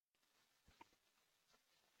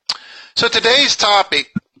So today's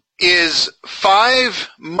topic is 5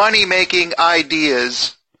 money-making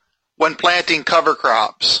ideas when planting cover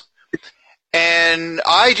crops. And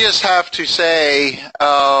I just have to say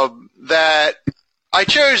that I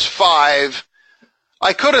chose 5.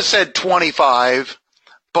 I could have said 25,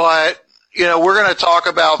 but we're going to talk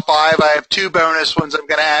about 5. I have 2 bonus ones I'm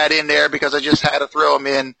going to add in there because I just had to throw them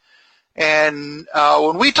in. And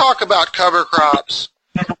when we talk about cover crops,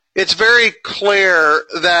 it's very clear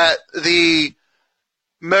that the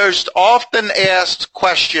most often asked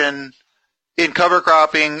question in cover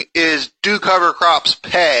cropping is, do cover crops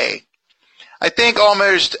pay? I think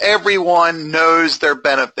almost everyone knows their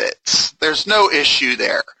benefits. There's no issue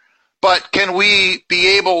there. But can we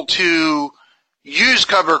be able to use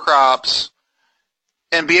cover crops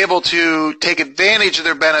and be able to take advantage of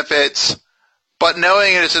their benefits, but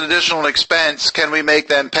knowing it's an additional expense, can we make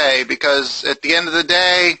them pay? Because at the end of the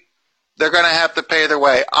day, they're going to have to pay their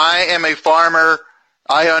way. I am a farmer.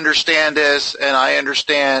 I understand this, and I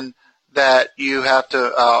understand that you have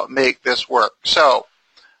to make this work. So,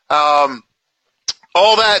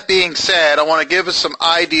 all that being said, I want to give us some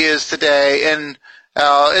ideas today. And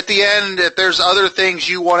at the end, if there's other things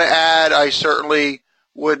you want to add, I certainly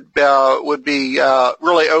would be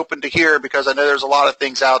really open to hear, because I know there's a lot of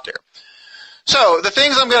things out there. So the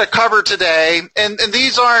things I'm going to cover today, and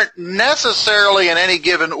these aren't necessarily in any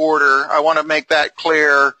given order. I want to make that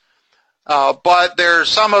clear. But there's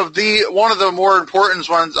some of one of the more important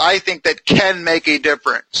ones I think that can make a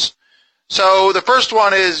difference. So the first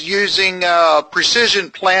one is using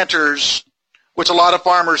precision planters, which a lot of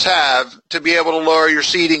farmers have, to be able to lower your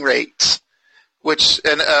seeding rates, which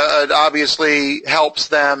obviously helps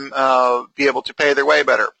them be able to pay their way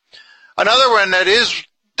better. Another one that is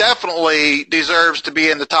definitely deserves to be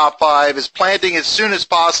in the top 5 is planting as soon as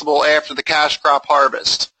possible after the cash crop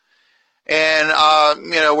harvest. And,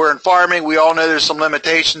 we're in farming. We all know there's some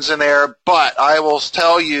limitations in there, but I will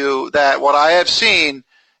tell you that what I have seen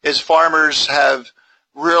is farmers that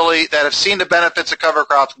have seen the benefits of cover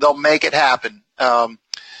crops, they'll make it happen. The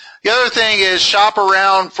other thing is shop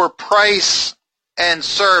around for price and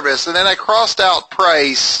service. And then I crossed out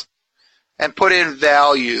price and put in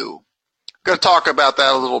value. I'm going to talk about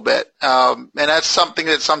that a little bit. And that's something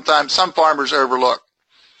that sometimes some farmers overlook.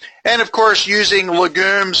 And of course, using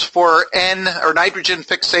legumes for N or nitrogen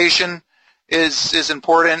fixation is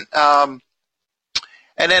important. And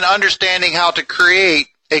then understanding how to create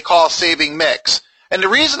a cost-saving mix. And the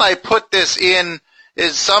reason I put this in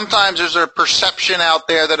is sometimes there's a perception out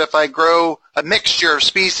there that if I grow a mixture of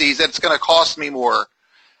species, that it's going to cost me more.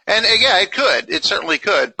 And yeah, it could. It certainly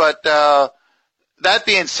could. But that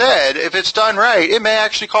being said, if it's done right, it may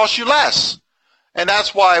actually cost you less. And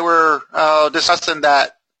that's why we're discussing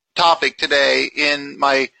that topic today in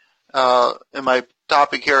my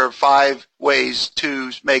topic here of 5 ways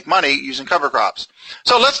to make money using cover crops.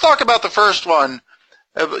 So let's talk about the first one,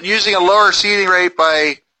 using a lower seeding rate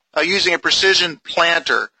by using a precision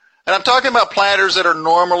planter. And I'm talking about planters that are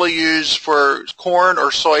normally used for corn or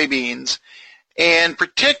soybeans. And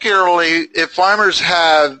particularly if farmers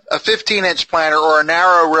have a 15-inch planter or a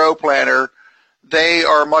narrow row planter, they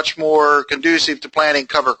are much more conducive to planting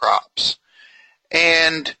cover crops.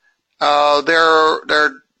 And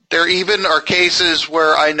there even are cases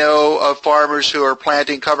where I know of farmers who are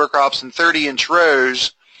planting cover crops in 30-inch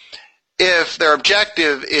rows if their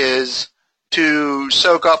objective is to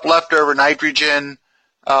soak up leftover nitrogen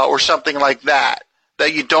or something like that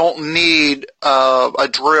you don't need a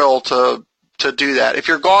drill to do that. If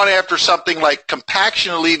you're going after something like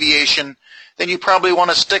compaction alleviation, then you probably want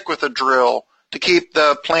to stick with a drill to keep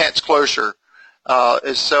the plants closer.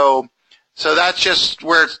 So that's just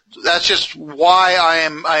why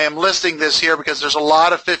I am listing this here, because there's a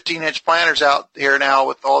lot of 15-inch planters out here now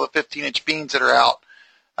with all the 15-inch beans that are out.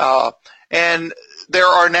 And there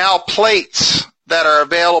are now plates that are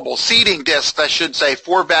available, seeding discs, I should say,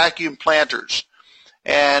 for vacuum planters.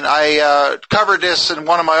 And I covered this in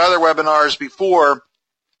one of my other webinars before,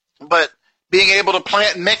 but being able to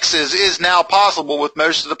plant mixes is now possible with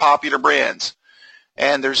most of the popular brands.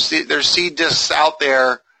 And there's seed discs out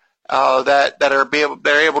there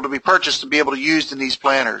they're able to be purchased and be able to use in these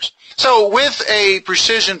planters. So with a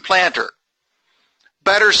precision planter,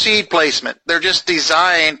 better seed placement. They're just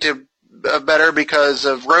designed to better because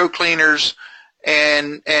of row cleaners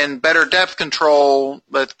and better depth control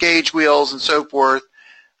with gauge wheels and so forth.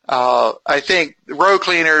 I think row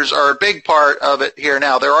cleaners are a big part of it here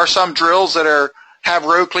now. There are some drills that have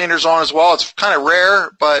row cleaners on as well. It's kind of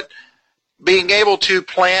rare, but being able to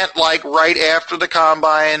plant like right after the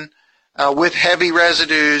combine with heavy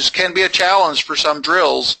residues can be a challenge for some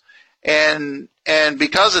drills. and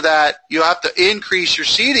because of that, you have to increase your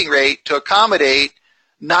seeding rate to accommodate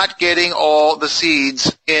not getting all the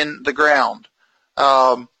seeds in the ground.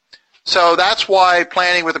 So that's why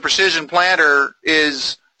planting with a precision planter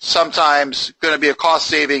is sometimes going to be a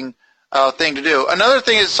cost-saving thing to do. Another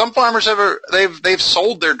thing is some farmers they've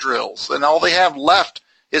sold their drills, and all they have left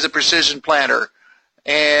is a precision planter.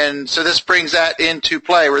 And so this brings that into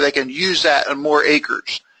play where they can use that on more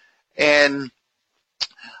acres. And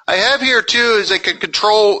I have here too is they can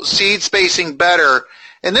control seed spacing better.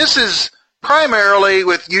 And this is primarily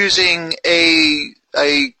with using a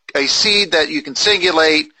seed that you can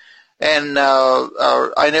singulate. And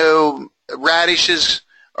I know radishes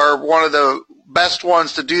are one of the best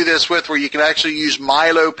ones to do this with, where you can actually use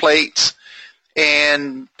milo plates,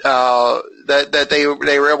 and that they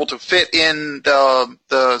were able to fit in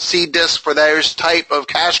the seed disc for those type of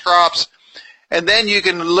cash crops. And then you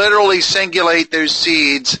can literally singulate those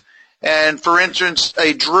seeds. And for instance,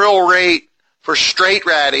 a drill rate for straight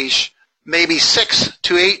radish, maybe 6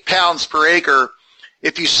 to 8 pounds per acre.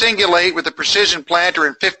 If you singulate with a precision planter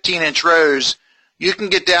in 15-inch rows, you can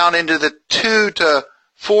get down into the 2 to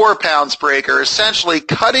 4 pounds per acre, essentially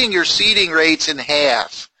cutting your seeding rates in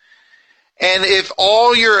half. And if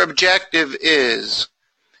all your objective is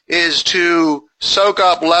to soak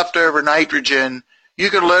up leftover nitrogen, you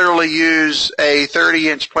can literally use a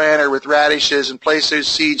 30-inch planter with radishes and place those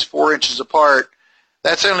seeds 4 inches apart.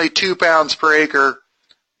 That's only 2 pounds per acre.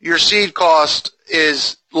 Your seed cost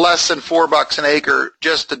is less than $4 an acre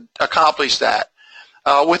just to accomplish that.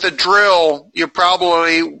 With a drill, you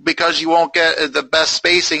probably, because you won't get the best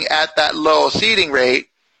spacing at that low seeding rate,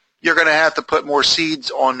 you're going to have to put more seeds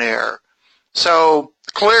on there. So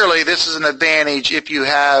clearly this is an advantage if you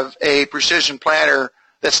have a precision planter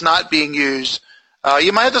that's not being used.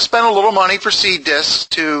 You might have to spend a little money for seed discs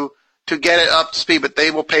to get it up to speed, but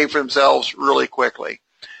they will pay for themselves really quickly.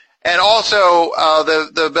 And also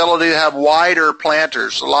the ability to have wider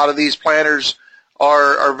planters. A lot of these planters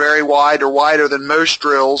are very wide, or wider than most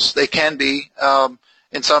drills. They can be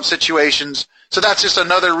in some situations. So that's just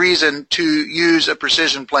another reason to use a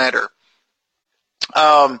precision planter.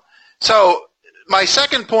 So my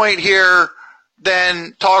second point here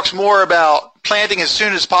then talks more about planting as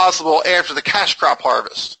soon as possible after the cash crop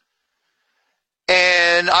harvest.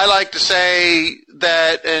 And I like to say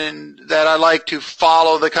that I like to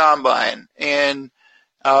follow the combine. And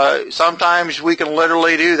sometimes we can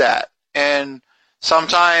literally do that. And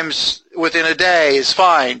sometimes within a day is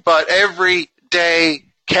fine. But every day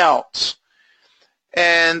counts.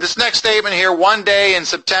 And this next statement here, one day in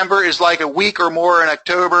September is like a week or more in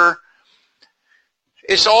October.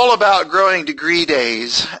 It's all about growing degree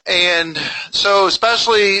days. And so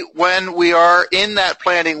especially when we are in that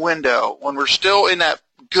planting window, when we're still in that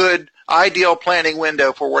good, ideal planting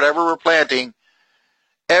window for whatever we're planting,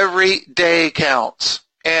 every day counts.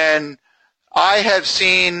 And I have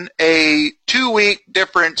seen a 2-week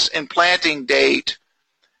difference in planting date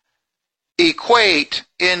equate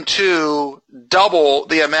into double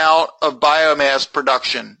the amount of biomass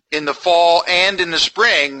production in the fall and in the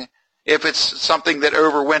spring if it's something that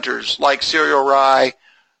overwinters, like cereal rye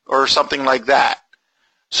or something like that.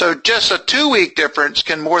 So just a 2-week difference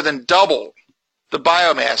can more than double the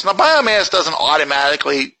biomass. Now, biomass doesn't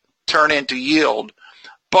automatically turn into yield,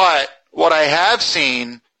 but what I have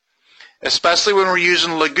seen, especially when we're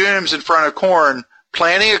using legumes in front of corn,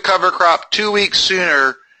 planting a cover crop 2 weeks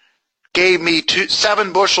sooner gave me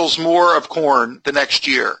 7 bushels more of corn the next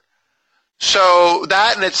year. So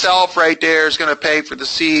that in itself right there is going to pay for the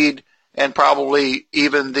seed and probably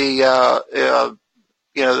even the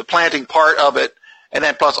the planting part of it, and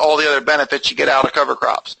then plus all the other benefits you get out of cover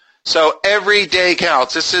crops. So every day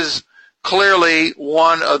counts. This is clearly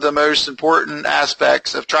one of the most important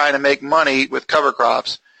aspects of trying to make money with cover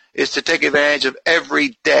crops, is to take advantage of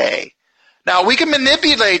every day. Now, we can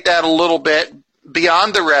manipulate that a little bit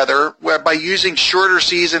beyond the weather by using shorter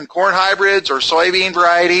season corn hybrids or soybean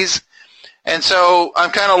varieties. And so I'm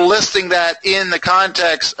kind of listing that in the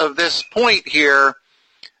context of this point here.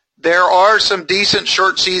 There are some decent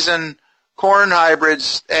short season corn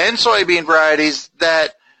hybrids and soybean varieties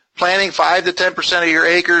that planting 5 to 10% of your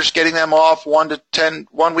acres, getting them off 1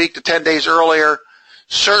 week to 10 days earlier,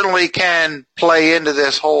 certainly can play into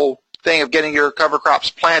this whole thing of getting your cover crops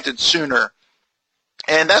planted sooner.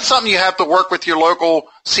 And that's something you have to work with your local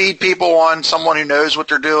seed people on, someone who knows what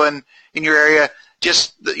they're doing in your area.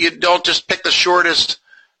 You don't just pick the shortest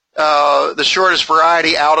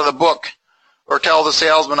variety out of the book, or tell the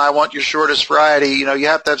salesman, I want your shortest variety. You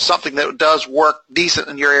have to have something that does work decent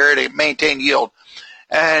in your area to maintain yield.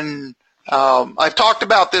 And I've talked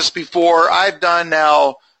about this before. I've done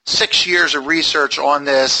now 6 years of research on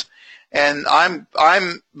this, and I'm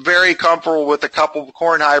very comfortable with a couple of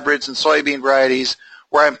corn hybrids and soybean varieties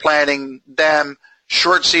where I'm planting them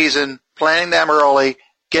short season, planting them early,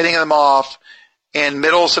 getting them off in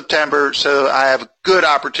middle of September, so I have a good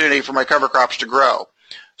opportunity for my cover crops to grow.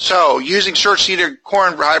 So using short-seeded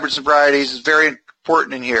corn hybrids and varieties is very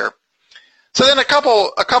important in here. So then a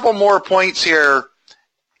couple more points here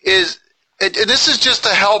is, and this is just to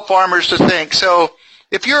help farmers to think. So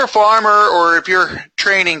if you're a farmer, or if you're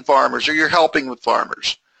training farmers, or you're helping with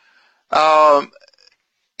farmers,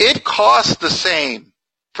 it costs the same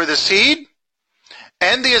for the seed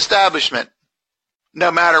and the establishment,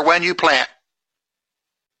 no matter when you plant.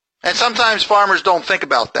 And sometimes farmers don't think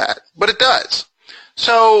about that, but it does.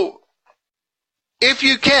 So if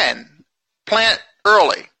you can, plant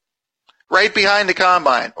early, right behind the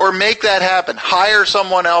combine, or make that happen. Hire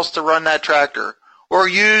someone else to run that tractor, or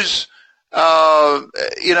use,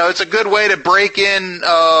 it's a good way to break in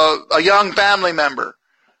a young family member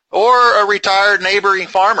or a retired neighboring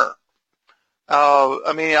farmer.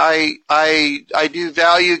 I do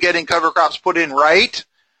value getting cover crops put in right,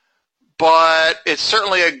 but it's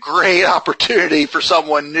certainly a great opportunity for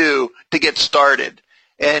someone new to get started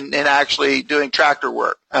and actually doing tractor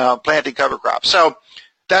work, planting cover crops. So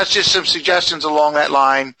that's just some suggestions along that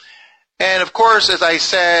line. And of course, as I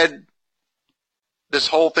said, this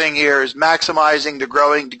whole thing here is maximizing the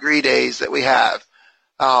growing degree days that we have.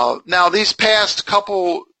 Now, these past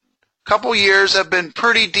couple years have been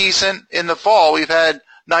pretty decent in the fall. We've had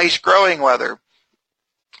nice growing weather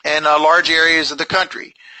in large areas of the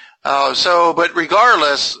country. But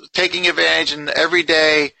regardless, taking advantage and every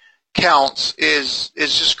day counts is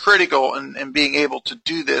just critical in being able to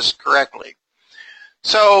do this correctly.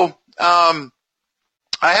 So I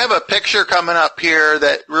have a picture coming up here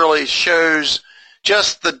that really shows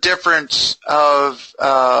just the difference of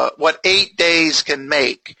what 8 days can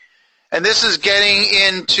make. And this is getting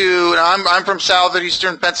into, and I'm from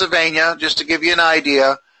southeastern Pennsylvania, just to give you an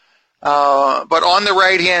idea. But on the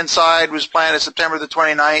right-hand side was planted September the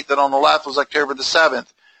 29th, and on the left was October the 7th.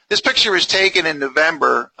 This picture was taken in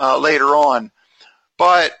November later on.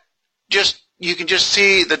 But you can just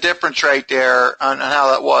see the difference right there on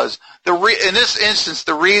how that was. In this instance,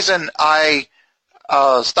 the reason I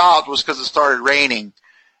stopped was because it started raining.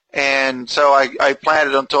 And so I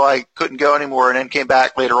planted until I couldn't go anymore, and then came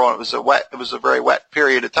back later on. It was a very wet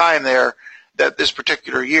period of time there, this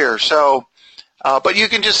particular year. So, but you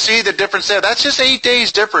can just see the difference there. That's just 8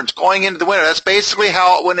 days difference going into the winter. That's basically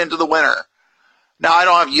how it went into the winter. Now, I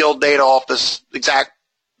don't have yield data off this exact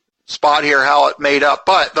spot here, how it made up,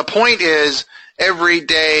 but the point is every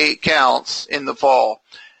day counts in the fall.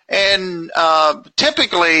 And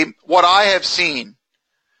typically what I have seen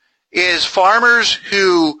is farmers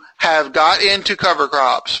who have got into cover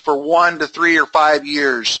crops for 1 to 3 or 5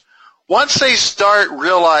 years, once they start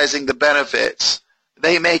realizing the benefits,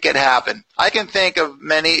 they make it happen. I can think of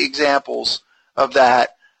many examples of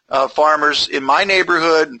that, farmers in my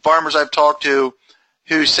neighborhood and farmers I've talked to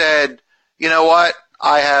who said, you know what,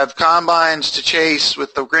 I have combines to chase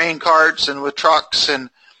with the grain carts and with trucks, and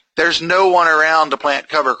there's no one around to plant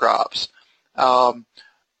cover crops.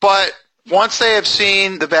 But once they have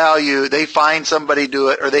seen the value, they find somebody to do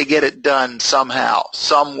it, or they get it done somehow,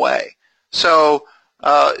 some way. So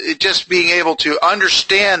just being able to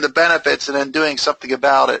understand the benefits and then doing something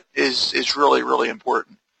about it is really, really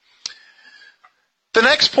important. The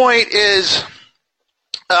next point is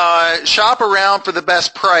shop around for the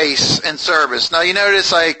best price and service. Now, you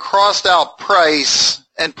notice I crossed out price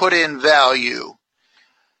and put in value.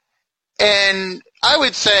 And I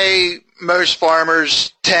would say most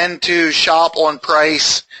farmers tend to shop on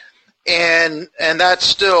price, and that's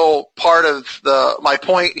still part of my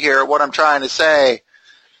point here, what I'm trying to say.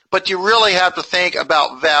 But you really have to think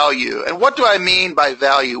about value. And what do I mean by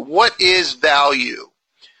value? What is value?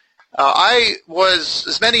 I was,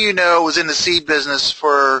 as many of you know, was in the seed business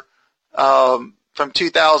for from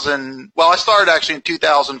 2000. Well, I started actually in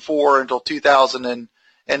 2004 until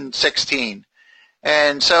 2016.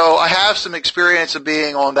 And so I have some experience of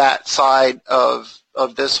being on that side of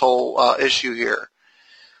this whole issue here.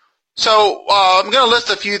 So I'm going to list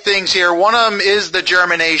a few things here. One of them is the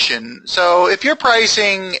germination. So if you're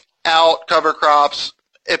pricing out cover crops,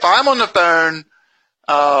 if I'm on the phone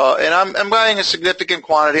and I'm buying a significant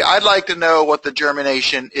quantity, I'd like to know what the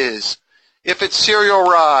germination is. If it's cereal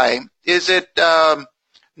rye, is it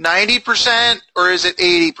 90% or is it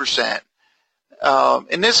 80%?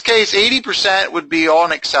 In this case, 80% would be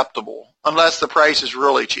unacceptable unless the price is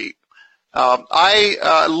really cheap.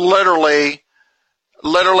 I literally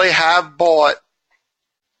have bought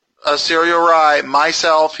a cereal rye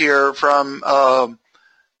myself here from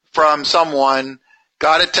someone,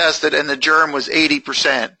 got it tested, and the germ was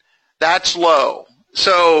 80%. That's low.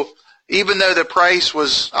 So even though the price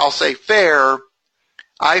was, I'll say, fair,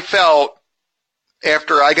 I felt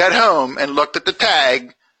after I got home and looked at the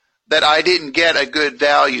tag that I didn't get a good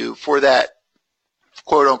value for that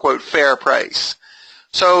quote-unquote fair price.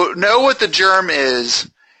 So know what the germ is,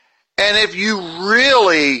 and if you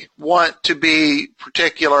really want to be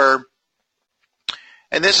particular,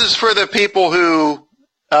 and this is for the people who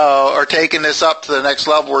are taking this up to the next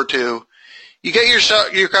level or two, you get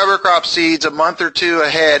your cover crop seeds a month or two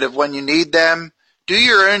ahead of when you need them. Do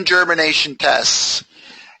your own germination tests.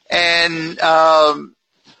 And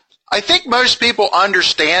I think most people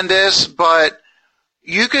understand this, but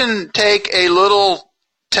you can take a little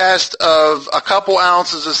test of a couple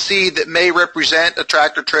ounces of seed that may represent a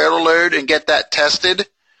tractor trailer load and get that tested.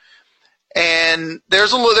 And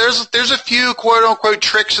there's a few quote unquote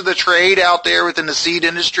tricks of the trade out there within the seed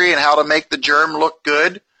industry and how to make the germ look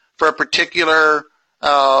good for a particular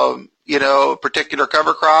particular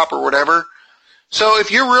cover crop or whatever. So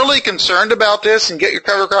if you're really concerned about this and get your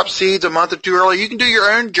cover crop seeds a month or two early, you can do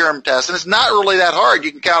your own germ test, and it's not really that hard.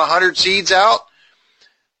 You can count 100 seeds out,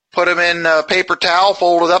 put them in a paper towel,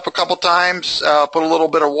 fold it up a couple times, put a little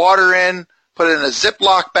bit of water in, put it in a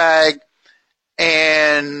Ziploc bag,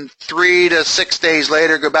 and 3 to 6 days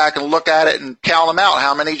later, go back and look at it and count them out.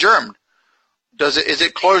 How many germed? Is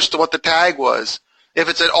it close to what the tag was? If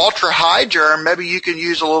it's an ultra high germ, maybe you can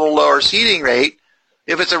use a little lower seeding rate.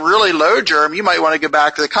 If it's a really low germ, you might want to go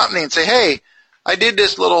back to the company and say, hey, I did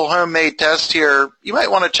this little homemade test here. You might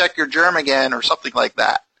want to check your germ again or something like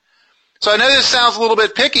that. So I know this sounds a little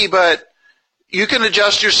bit picky, but you can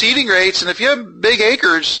adjust your seeding rates, and if you have big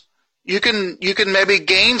acres, you can maybe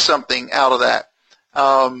gain something out of that.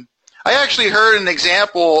 I actually heard an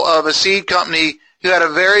example of a seed company who had a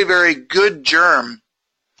very, very good germ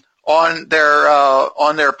on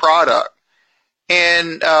their product.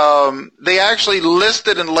 And they actually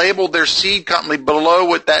listed and labeled their seed company below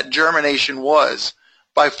what that germination was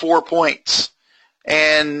by 4 points.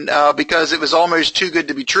 And because it was almost too good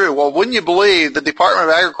to be true. Well, wouldn't you believe the Department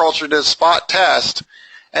of Agriculture did a spot test,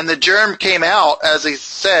 and the germ came out, as they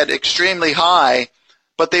said, extremely high,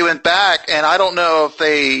 but they went back, and I don't know if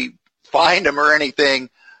they fined them or anything,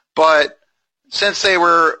 but since they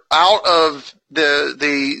were out of the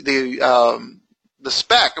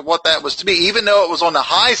spec of what that was to be, even though it was on the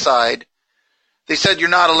high side, they said you're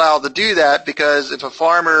not allowed to do that, because if a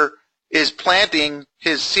farmer is planting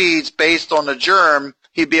his seeds based on the germ,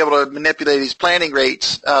 he'd be able to manipulate his planting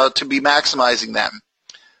rates to be maximizing them.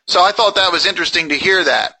 So I thought that was interesting to hear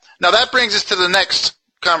that. Now that brings us to the next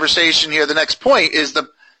conversation here. The next point is the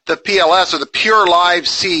PLS, or the pure live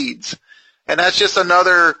seeds. And that's just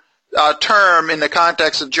another term in the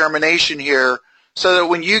context of germination here, so that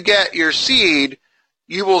when you get your seed,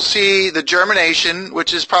 you will see the germination,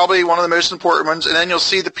 which is probably one of the most important ones, and then you'll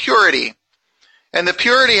see the purity. And the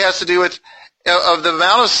purity has to do with of the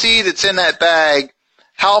amount of seed that's in that bag,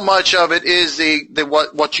 how much of it is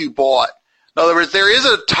what you bought. In other words, there is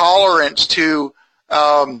a tolerance to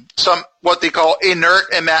some what they call inert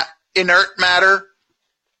matter,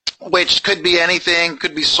 which could be anything,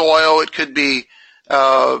 could be soil, it could be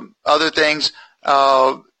other things,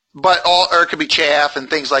 or it could be chaff and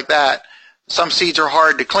things like that. Some seeds are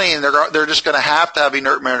hard to clean. They're just going to have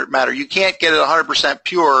inert matter. You can't get it 100%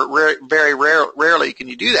 pure. Very rarely can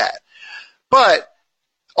you do that. But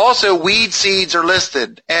also weed seeds are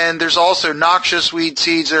listed, and there's also noxious weed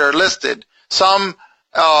seeds that are listed. Some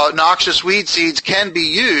noxious weed seeds can be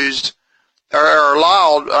used or are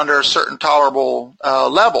allowed under a certain tolerable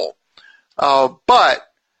level. But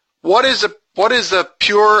what is the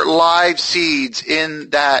pure live seeds in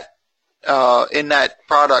that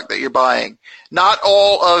product that you're buying? Not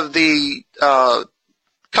all of the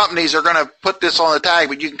companies are going to put this on the tag,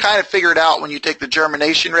 but you can kind of figure it out when you take the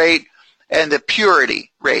germination rate and the purity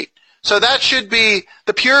rate. So that should be,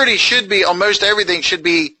 the purity should be, on most everything, should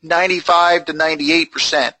be 95 to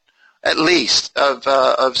 98% at least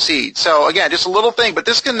of seed. So again, just a little thing, but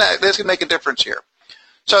this can make a difference here.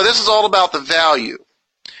 So this is all about the value.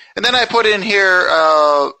 And then I put in here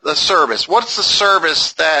the service. What's the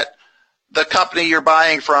service that the company you're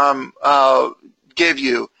buying from give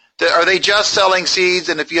you? Are they just selling seeds,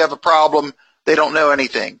 and if you have a problem, they don't know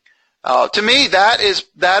anything? To me, that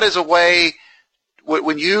is a way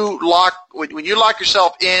when you lock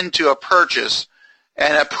yourself into a purchase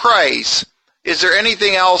and a price. Is there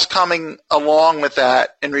anything else coming along with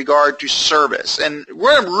that in regard to service? And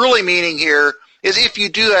what I'm really meaning here is if you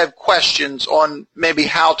do have questions on maybe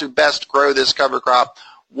how to best grow this cover crop,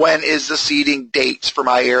 when is the seeding dates for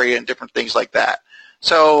my area and different things like that.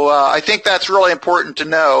 So I think that's really important to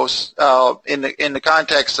know in the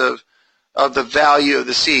context of the value of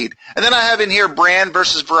the seed. And then I have in here brand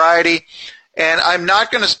versus variety, and I'm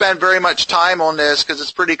not going to spend very much time on this because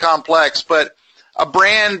it's pretty complex, but a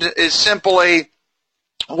brand is simply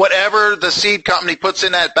whatever the seed company puts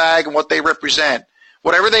in that bag and what they represent.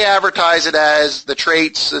 Whatever they advertise it as, the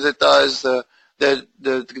traits that it does, the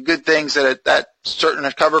good things that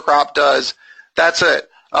certain cover crop does, that's it.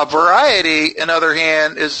 A variety, on the other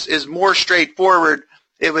hand, is more straightforward.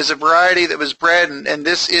 It was a variety that was bred, and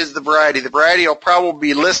this is the variety. The variety will probably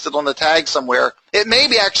be listed on the tag somewhere. It may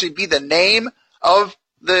actually be the name of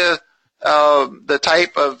the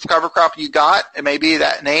type of cover crop you got. It may be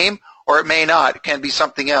that name, or it may not. It can be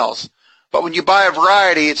something else. But when you buy a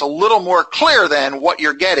variety, it's a little more clear then what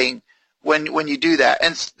you're getting when you do that.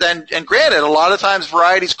 And granted, a lot of times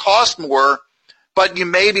varieties cost more, but you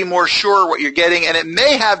may be more sure what you're getting, and it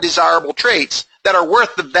may have desirable traits that are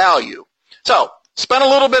worth the value. So spend a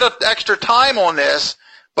little bit of extra time on this,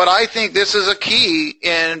 but I think this is a key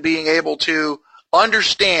in being able to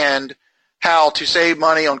understand how to save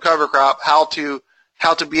money on cover crop, how to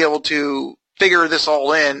be able to figure this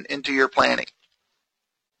all into your planning.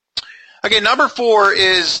 Okay, number 4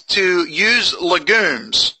 is to use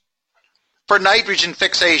legumes for nitrogen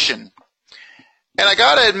fixation. And I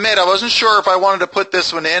got to admit, I wasn't sure if I wanted to put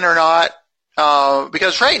this one in or not,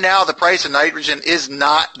 because right now the price of nitrogen is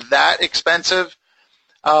not that expensive.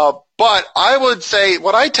 But I would say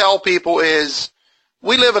what I tell people is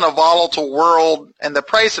we live in a volatile world, and the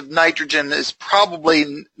price of nitrogen is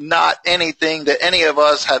probably not anything that any of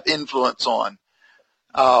us have influence on.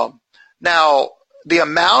 Now, the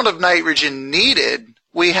amount of nitrogen needed,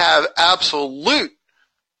 we have absolute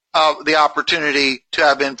the opportunity to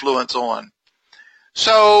have influence on.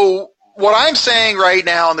 So what I'm saying right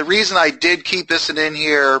now, and the reason I did keep this in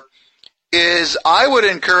here, is I would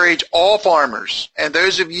encourage all farmers, and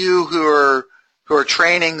those of you who are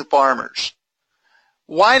training farmers,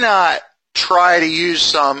 why not try to use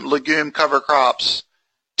some legume cover crops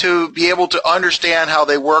to be able to understand how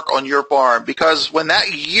they work on your farm? Because when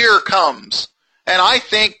that year comes, and I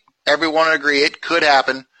think everyone will agree it could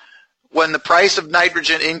happen, when the price of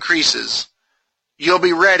nitrogen increases, you'll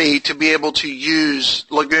be ready to be able to use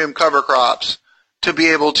legume cover crops to be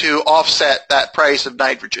able to offset that price of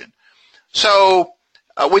nitrogen. So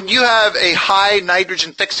when you have a high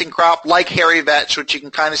nitrogen fixing crop like hairy vetch, which you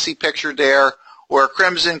can kind of see pictured there, or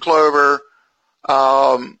crimson clover,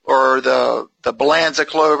 or the Balanza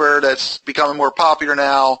clover that's becoming more popular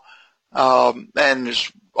now, and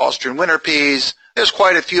there's Austrian winter peas. There's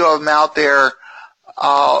quite a few of them out there,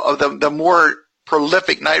 of the more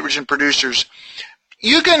prolific nitrogen producers.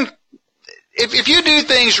 You can, if you do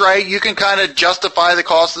things right, you can kind of justify the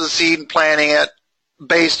cost of the seed and planting it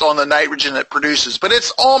based on the nitrogen it produces. But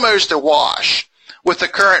it's almost a wash with the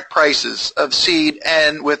current prices of seed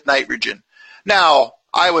and with nitrogen. Now,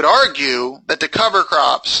 I would argue that the cover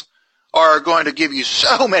crops are going to give you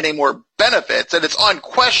so many more benefits that it's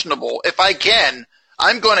unquestionable. If I can,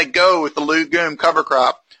 I'm going to go with the legume cover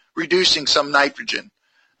crop, reducing some nitrogen.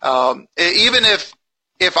 Even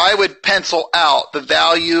if I would pencil out the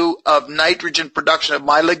value of nitrogen production of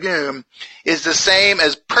my legume is the same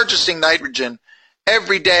as purchasing nitrogen,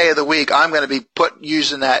 every day of the week I'm going to be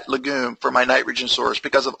using that legume for my nitrogen source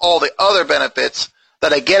because of all the other benefits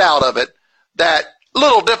that I get out of it. That a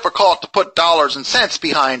little difficult to put dollars and cents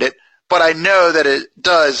behind it, but I know that it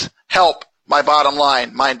does help my bottom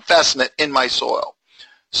line, my investment in my soil.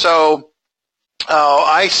 So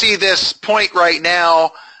I see this point right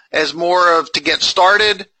now as more of to get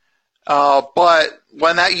started, but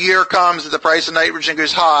when that year comes and the price of nitrogen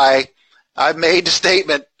goes high, I've made the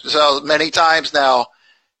statement so many times now,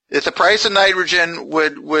 if the price of nitrogen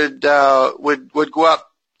would go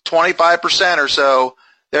up 25% or so,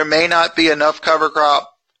 there may not be enough cover crop,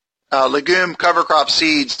 legume cover crop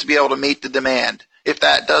seeds to be able to meet the demand if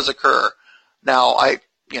that does occur. Now, I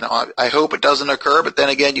hope it doesn't occur, but then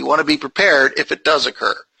again, you want to be prepared if it does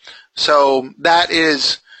occur. So that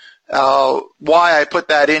is why I put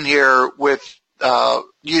that in here with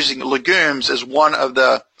using legumes as one of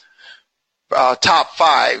the top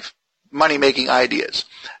 5 money-making ideas.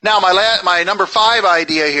 Now, my number 5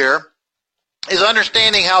 idea here is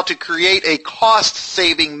understanding how to create a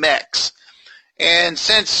cost-saving mix. And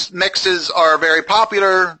since mixes are very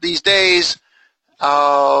popular these days,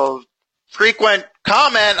 frequent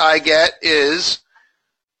comment I get is,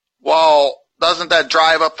 well, doesn't that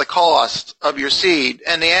drive up the cost of your seed?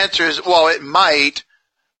 And the answer is, well, it might,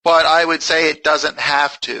 but I would say it doesn't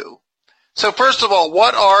have to. So first of all,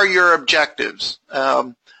 what are your objectives?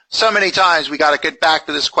 so many times we got to get back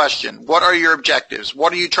to this question. What are your objectives?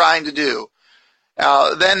 What are you trying to do?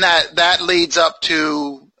 Then that leads up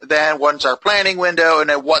to then what's our planning window, and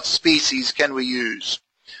then what species can we use?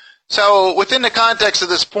 So within the context of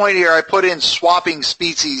this point here, I put in swapping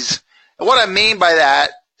species. And what I mean by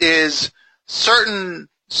that is certain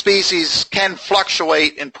species can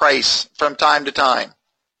fluctuate in price from time to time.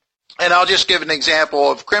 And I'll just give an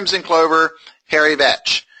example of crimson clover, hairy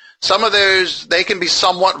vetch. Some of those, they can be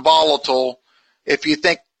somewhat volatile. If you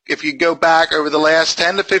go back over the last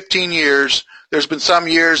 10 to 15 years, there's been some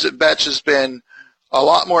years that vetch has been a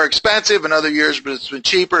lot more expensive, and other years but it's been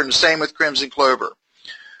cheaper, and the same with crimson clover.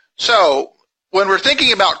 So when we're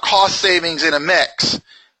thinking about cost savings in a mix,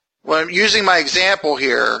 when I'm using my example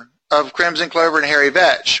here of crimson clover and hairy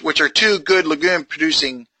vetch, which are two good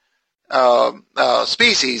legume-producing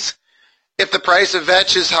species, if the price of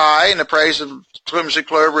vetch is high and the price of crimson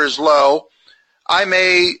clover is low, I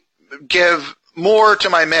may give more to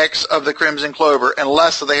my mix of the crimson clover and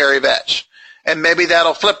less of the hairy vetch. And maybe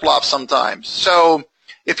that'll flip-flop sometimes. So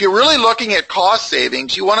if you're really looking at cost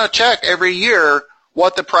savings, you want to check every year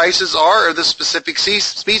what the prices are of the specific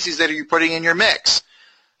species that you're putting in your mix.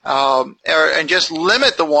 And just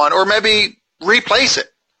limit the one, or maybe replace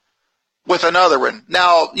it with another one.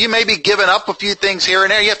 Now, you may be giving up a few things here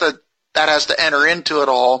and there. That has to enter into it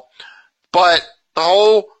all. But the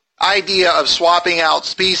whole idea of swapping out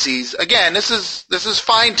species, again, this is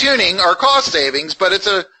fine-tuning our cost savings, but it's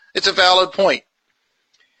a valid point.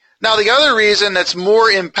 Now, the other reason that's more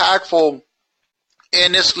impactful,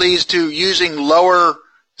 and this leads to using lower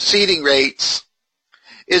seeding rates,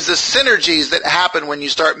 is the synergies that happen when you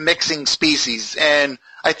start mixing species. And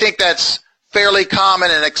I think that's fairly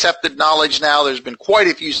common and accepted knowledge now. There's been quite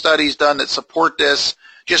a few studies done that support this,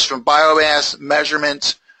 just from biomass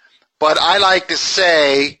measurements. But I like to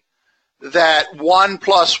say that 1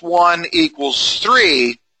 + 1 =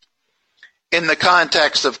 3 in the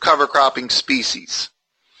context of cover cropping species.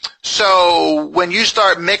 So when you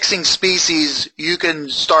start mixing species, you can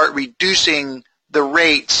start reducing the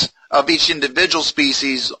rates of each individual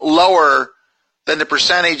species lower than the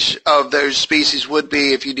percentage of those species would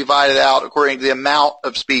be if you divide it out according to the amount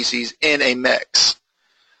of species in a mix.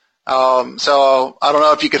 So I don't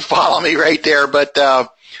know if you can follow me right there, but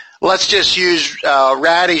let's just use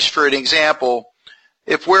radish for an example.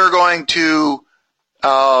 If we're going to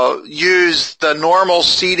use the normal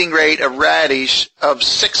seeding rate of radish of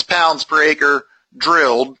 6 pounds per acre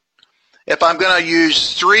drilled, if I'm going to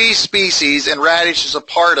use 3 species and radish is a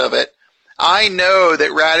part of it, I know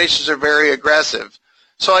that radishes are very aggressive.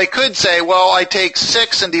 So I could say, well, I take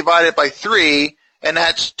 6 and divide it by 3, and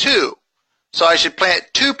that's 2. So I should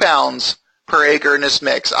plant 2 pounds per acre in this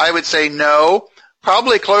mix. I would say no,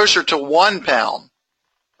 probably closer to 1 pound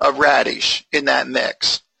of radish in that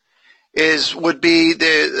mix would be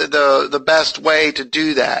the best way to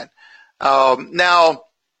do that. Now,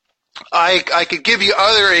 I could give you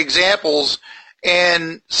other examples,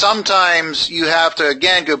 and sometimes you have to,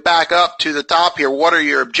 again, go back up to the top here. What are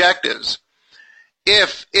your objectives?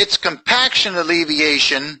 If it's compaction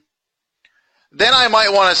alleviation, then I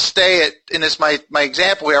might want to stay at, and it's my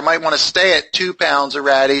example here, I might want to stay at 2 pounds of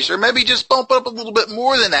radish, or maybe just bump it up a little bit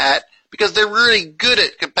more than that, because they're really good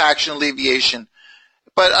at compaction alleviation.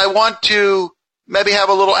 But I want to maybe have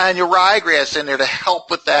a little annual ryegrass in there to help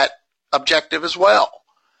with that objective as well.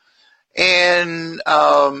 And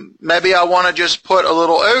maybe I want to just put a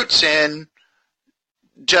little oats in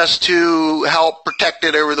just to help protect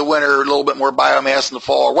it over the winter, a little bit more biomass in the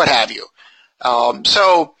fall, or what have you.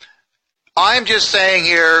 So I'm just saying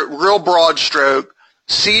here, real broad stroke,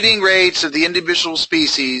 seeding rates of the individual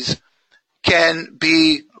species can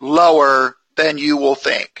be lower than you will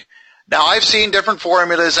think. Now, I've seen different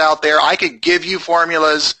formulas out there. I could give you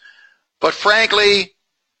formulas, but frankly,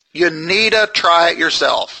 you need to try it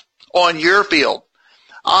yourself on your field.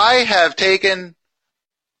 I have taken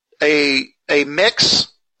a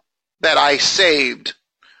mix that I saved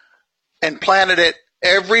and planted it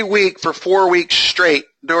every week for 4 weeks straight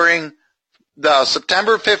during the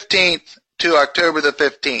September 15th to October the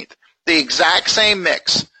 15th. The exact same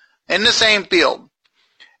mix in the same field.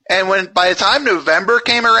 And by the time November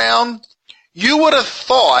came around, you would have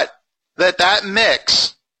thought that that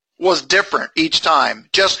mix was different each time,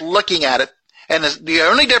 just looking at it. And the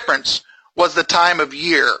only difference was the time of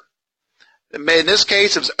year. In this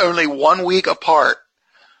case, it was only 1 week apart.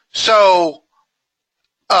 So,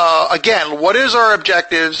 again, what is our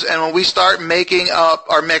objectives? And when we start making up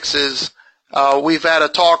our mixes, we've had a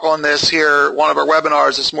talk on this here, one of our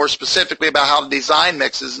webinars is more specifically about how to design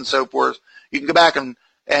mixes and so forth. You can go back and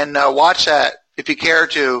watch that if you care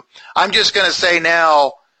to. I'm just going to say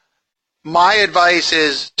now, my advice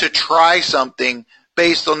is to try something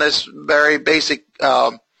based on this very basic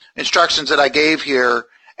instructions that I gave here,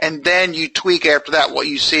 and then you tweak after that what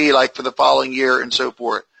you see like for the following year and so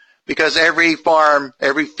forth. Because every farm,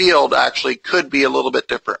 every field actually could be a little bit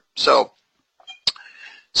different. So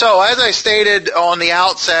as I stated on the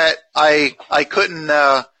outset, I couldn't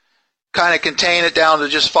kind of contain it down to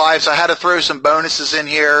just 5, so I had to throw some bonuses in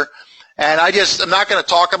here. And I'm not going to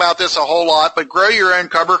talk about this a whole lot, but grow your own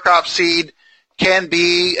cover crop seed can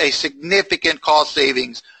be a significant cost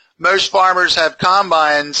savings. Most farmers have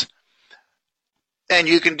combines, and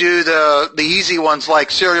you can do the easy ones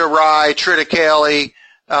like cereal rye, triticale,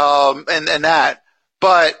 and that.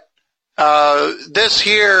 But this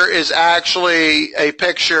here is actually a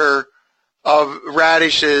picture of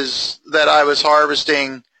radishes that I was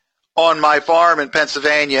harvesting on my farm in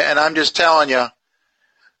Pennsylvania, and I'm just telling you,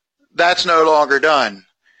 that's no longer done.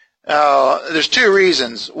 There's 2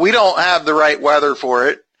 reasons. We don't have the right weather for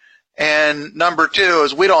it, and number 2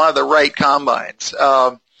 is we don't have the right combines.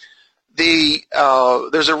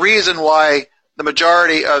 There's a reason why the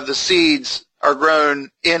majority of the seeds are grown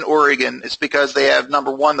in Oregon. It's because they have,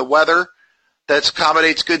 number 1, the weather that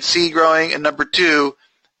accommodates good seed growing, and number 2,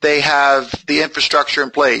 they have the infrastructure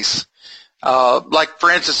in place. Like, for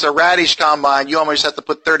instance, a radish combine, you almost have to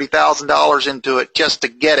put $30,000 into it just to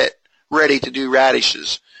get it ready to do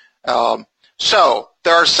radishes. So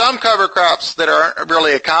there are some cover crops that aren't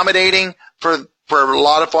really accommodating for a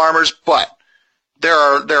lot of farmers, but there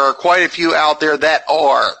are quite a few out there that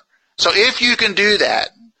are. So if you can do that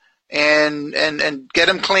and get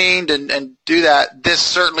them cleaned and do that, this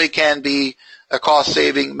certainly can be a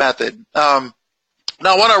cost-saving method. Now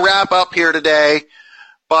I want to wrap up here today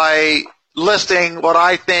by listing what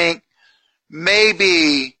I think may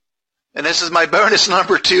be, and this is my bonus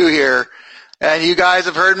number 2 here, and you guys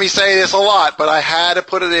have heard me say this a lot, but I had to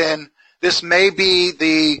put it in. This may be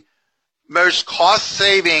the most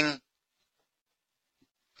cost-saving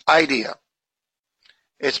idea.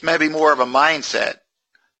 It's maybe more of a mindset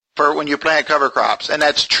for when you plant cover crops, and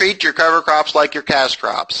that's treat your cover crops like your cash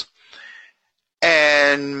crops.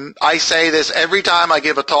 And I say this every time I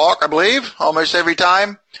give a talk, I believe, almost every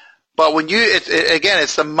time. But when again,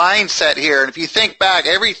 it's the mindset here. And if you think back,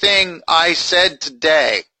 everything I said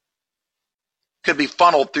today could be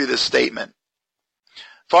funneled through this statement.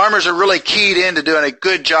 Farmers are really keyed into doing a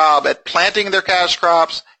good job at planting their cash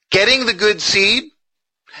crops, getting the good seed,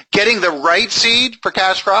 getting the right seed for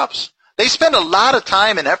cash crops. They spend a lot of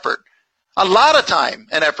time and effort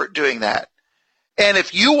doing that. And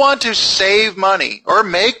if you want to save money or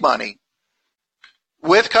make money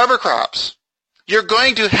with cover crops, you're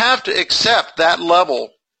going to have to accept that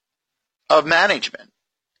level of management.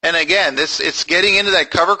 And again, it's getting into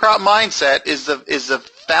that cover crop mindset is the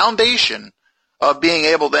foundation of being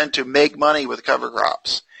able then to make money with cover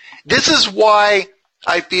crops. This is why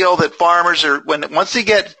I feel that farmers once they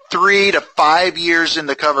get 3 to 5 years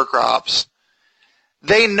into cover crops,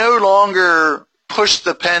 they no longer push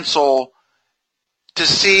the pencil to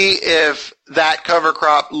see if that cover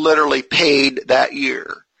crop literally paid that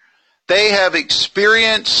year. They have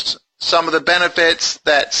experienced some of the benefits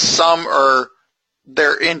that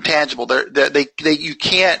they're intangible. You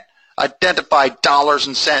can't identify dollars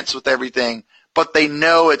and cents with everything, but they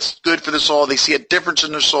know it's good for the soil. They see a difference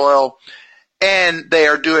in their soil, and they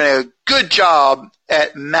are doing a good job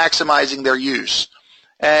at maximizing their use.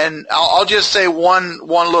 And I'll just say one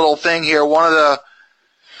little thing here. One of the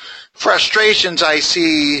frustrations I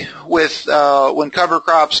see with when cover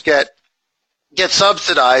crops get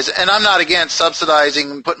subsidized, and I'm not against subsidizing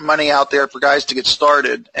and putting money out there for guys to get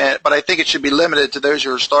started, but I think it should be limited to those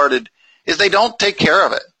who are started, is they don't take care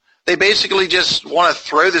of it. They basically just want to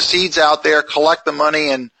throw the seeds out there, collect the money,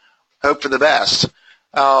 and hope for the best.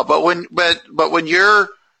 But when you're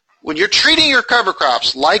treating your cover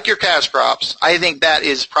crops like your cash crops, I think that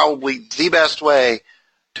is probably the best way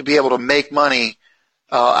to be able to make money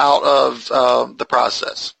out of the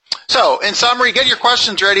process. So, in summary, get your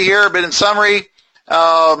questions ready here, but in summary,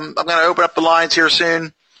 I'm going to open up the lines here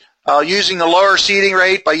soon. Using the lower seeding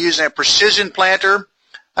rate by using a precision planter.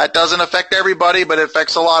 That doesn't affect everybody, but it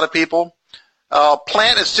affects a lot of people.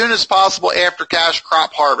 Plant as soon as possible after cash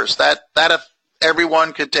crop harvest. That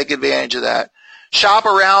everyone could take advantage of that. Shop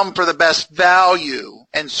around for the best value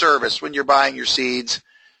and service when you're buying your seeds.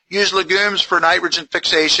 Use legumes for nitrogen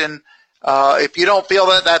fixation. If you don't feel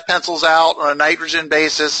that pencils out on a nitrogen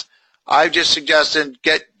basis, I've just suggested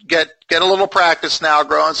get a little practice now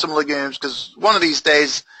growing some legumes, because one of these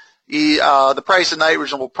days the price of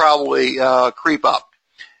nitrogen will probably creep up.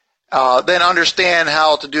 Then understand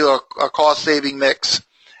how to do a cost-saving mix.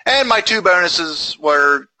 And my two bonuses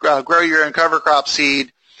were grow your own cover crop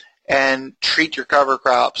seed and treat your cover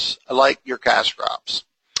crops like your cash crops.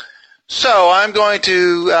 So I'm going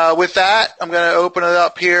to, with that, I'm going to open it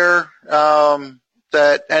up here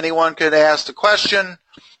that anyone could ask the question.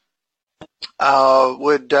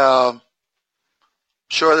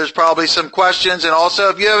 Sure, there's probably some questions, and also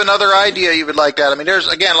if you have another idea you would like to add. I mean, there's,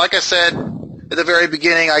 again, like I said at the very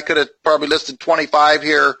beginning, I could have probably listed 25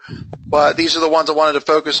 here, but these are the ones I wanted to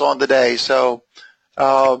focus on today. So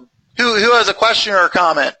who has a question or a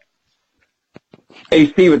comment?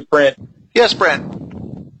 Hey, Steve, it's Brent. Yes, Brent.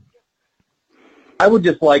 I would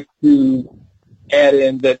just like to add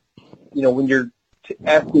in that, when you're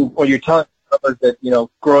asking or you're telling others that,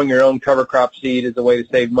 growing your own cover crop seed is a way to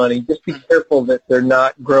save money, just be careful that they're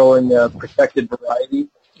not growing a protected variety.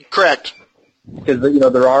 Correct. Because,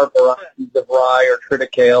 there are varieties of rye or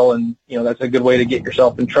triticale, and, that's a good way to get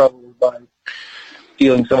yourself in trouble by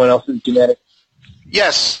stealing someone else's genetics.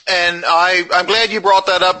 Yes, and I'm glad you brought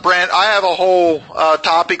that up, Brent. I have a whole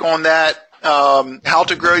topic on that, how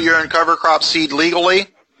to grow your own cover crop seed legally.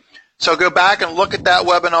 So go back and look at that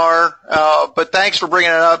webinar. But thanks for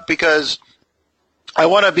bringing it up, because I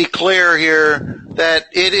want to be clear here that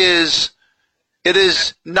it is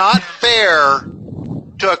not fair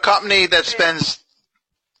to a company that spends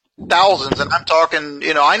thousands, and I'm talking,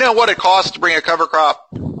 I know what it costs to bring a cover crop.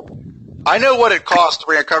 I know what it costs to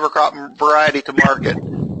bring a cover crop variety to market,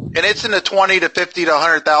 and it's in the $20,000 to $50,000 to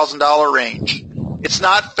 $100,000 range. It's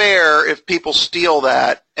not fair if people steal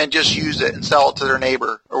that and just use it and sell it to their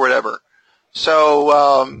neighbor or whatever.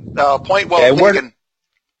 So, point well taken.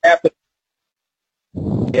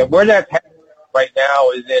 Where that's happening right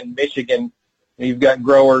now is in Michigan. You've got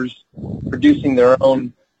growers producing their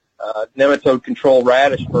own nematode control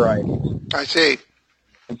radish varieties. I see.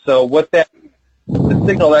 And so the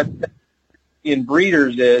signal that's in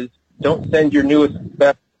breeders is, don't send your newest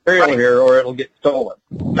best material here or it'll get stolen.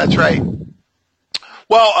 That's right.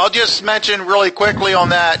 Well, I'll just mention really quickly on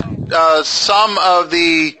that, some of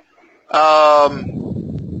the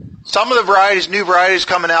varieties, new varieties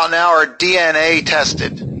coming out now are DNA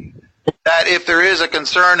tested. That if there is a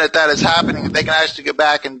concern that is happening, they can actually go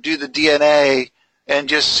back and do the DNA and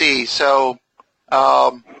just see. So,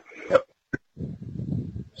 yeah.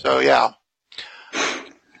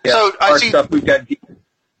 So I see. Stuff, we've got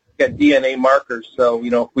DNA markers, so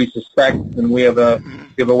if we suspect, then we have a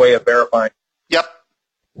way of verifying.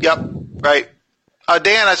 Yep, right.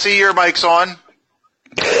 Dan, I see your mic's on.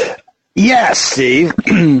 Yes, Steve.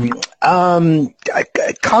 A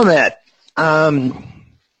comment.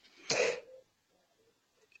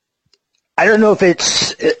 I don't know if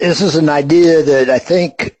this is an idea that I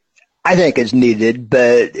think is needed,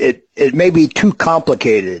 but it may be too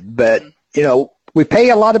complicated. But, we pay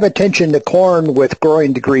a lot of attention to corn with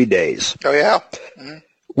growing degree days. Oh, yeah. Mm-hmm.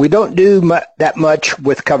 We don't do that much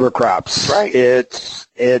with cover crops. Right.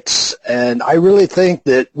 And I really think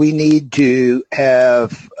that we need to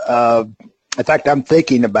have, in fact, I'm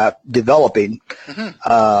thinking about developing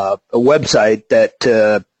a website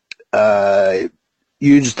that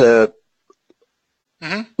use the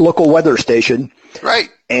local weather station, right,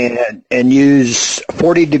 and use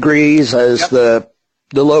 40 degrees as the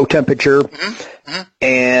low temperature.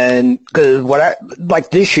 And because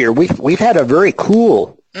like this year, we've had a very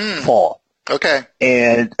cool fall. Okay.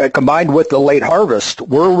 And combined with the late harvest,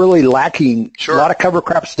 we're really lacking. A lot of cover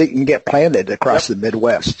crops didn't get planted across the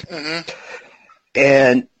Midwest.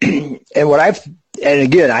 And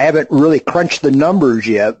again, I haven't really crunched the numbers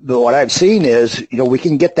yet, but what I've seen is, we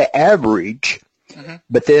can get the average,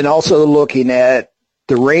 but then also looking at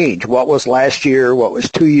the range. What was last year? What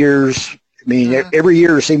was 2 years? I mean, every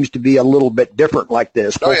year seems to be a little bit different like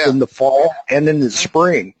this, both in the fall and in the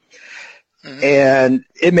spring. And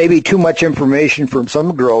it may be too much information from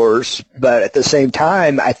some growers, but at the same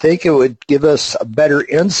time, I think it would give us a better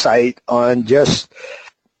insight on just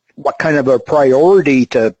what kind of a priority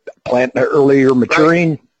to plant an earlier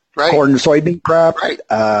maturing corn and soybean crop.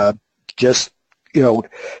 Just,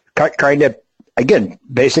 kind of, again,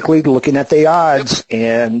 basically looking at the odds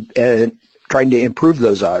and trying to improve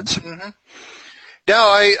those odds. No,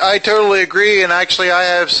 I totally agree, and actually I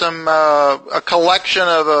have a collection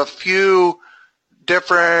of a few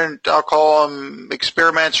different, I'll call them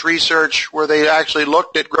experiments, research, where they actually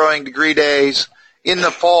looked at growing degree days in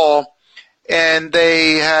the fall, and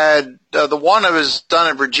they had, the one that was done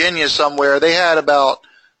in Virginia somewhere, they had about,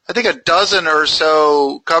 I think, a dozen or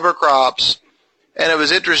so cover crops, and it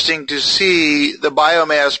was interesting to see the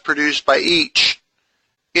biomass produced by each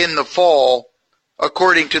in the fall,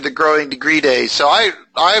 according to the growing degree days. So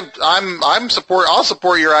I'll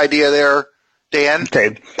support your idea there, Dan.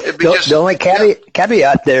 Okay. The only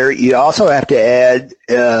caveat there, you also have to add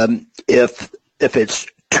if it's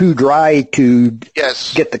too dry to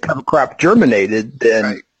get the cover crop germinated,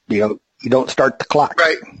 then you don't start the clock.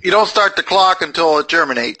 Right. You don't start the clock until it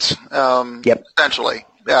germinates. Essentially,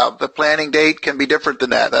 the planting date can be different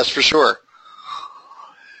than that. That's for sure.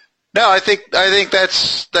 No, I think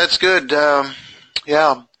that's good.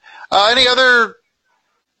 Any other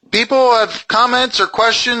people have comments or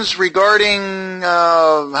questions regarding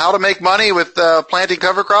how to make money with planting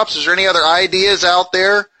cover crops? Is there any other ideas out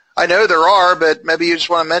there? I know there are, but maybe you just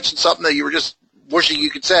want to mention something that you were just wishing you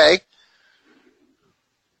could say.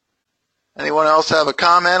 Anyone else have a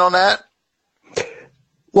comment on that?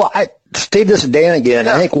 Well, Steve, this is Dan again.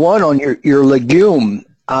 Yeah. I think one on your legume.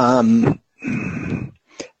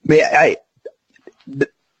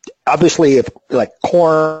 Obviously, if like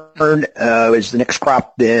corn is the next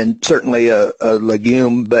crop, then certainly a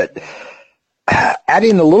legume. But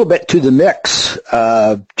adding a little bit to the mix,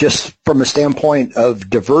 just from a standpoint of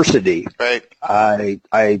diversity, right? I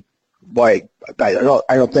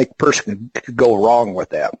don't think a person could go wrong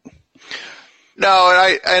with that.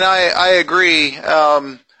 No, and I agree.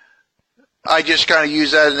 I just kind of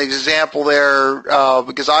use that as an example there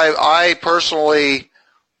because I personally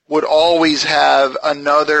would always have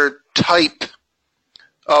another type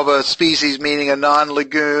of a species, meaning a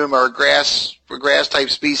non-legume or grass type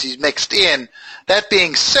species mixed in. That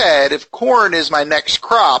being said, if corn is my next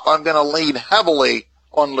crop, I'm going to lean heavily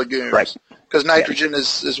on legumes because nitrogen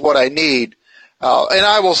is what I need. And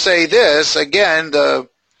I will say this again: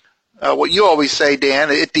 what you always say, Dan,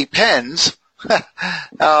 it depends.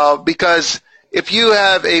 Because if you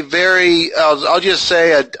have a very, I'll just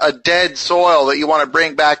say a dead soil that you want to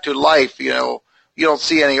bring back to life, you don't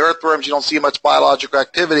see any earthworms, you don't see much biological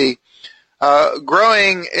activity,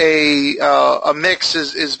 growing a mix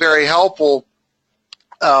is very helpful,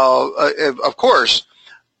 of course,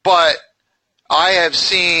 but I have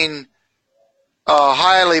seen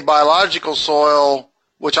highly biological soil,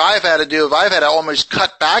 which I've had to almost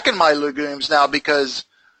cut back in my legumes now because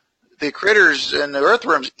the critters and the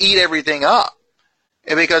earthworms eat everything up,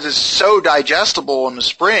 and because it's so digestible in the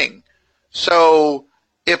spring. So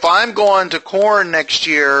if I'm going to corn next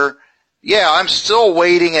year, I'm still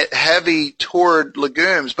weighting it heavy toward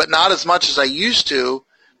legumes, but not as much as I used to,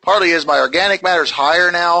 partly as my organic matter is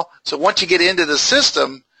higher now. So once you get into the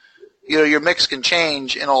system, your mix can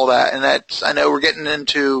change and all that. And I know we're getting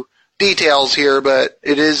into details here, but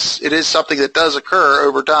it is something that does occur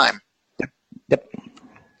over time. Yep.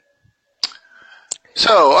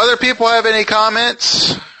 So, other people have any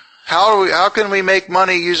comments? How can we make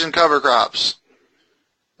money using cover crops?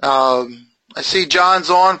 I see John's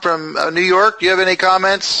on from New York. Do you have any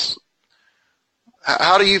comments?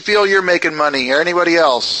 How do you feel you're making money, or anybody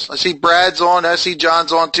else? I see Brad's on. I see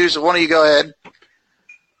John's on too. So, why don't you go ahead?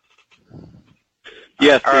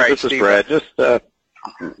 Yes, this is Brad. Just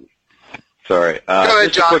sorry. Go ahead,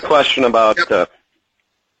 just John. a quick question about. Go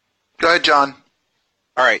ahead, John.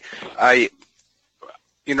 All right.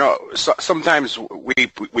 Sometimes we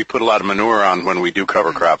put a lot of manure on when we do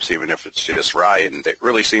cover crops, even if it's just rye, and it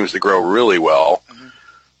really seems to grow really well. Mm-hmm.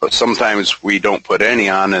 But sometimes we don't put any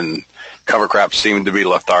on, and cover crops seem to be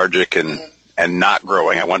lethargic and not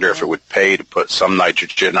growing. I wonder if it would pay to put some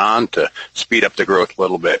nitrogen on to speed up the growth a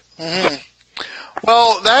little bit. Mm-hmm.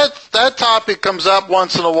 Well, that topic comes up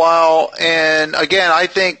once in a while, and again, I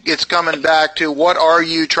think it's coming back to what are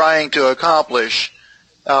you trying to accomplish?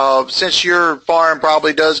 Since your farm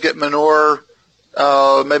probably does get manure,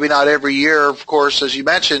 maybe not every year, of course, as you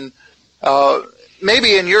mentioned,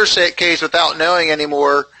 maybe in your case, without knowing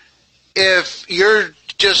anymore, if you're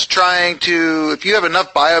just if you have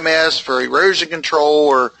enough biomass for erosion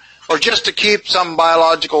control or just to keep some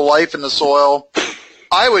biological life in the soil,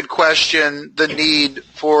 I would question the need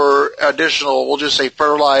for additional, we'll just say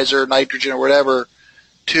fertilizer, nitrogen, or whatever,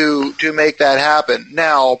 to make that happen.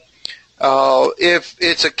 Now, if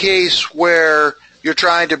it's a case where you're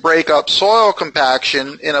trying to break up soil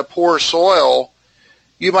compaction in a poor soil,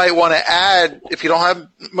 you might want to add, if you don't have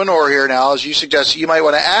manure here now, as you suggested, you might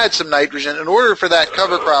want to add some nitrogen in order for that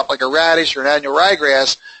cover crop, like a radish or an annual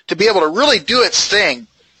ryegrass, to be able to really do its thing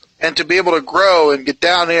and to be able to grow and get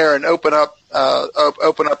down there and open up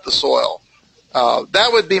the soil. That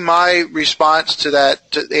would be my response to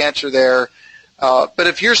that, to the answer there. But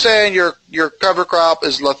if you're saying your cover crop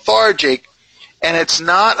is lethargic and it's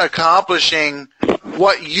not accomplishing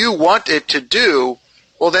what you want it to do,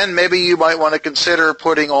 well, then maybe you might want to consider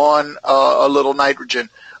putting on a little nitrogen.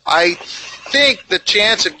 I think the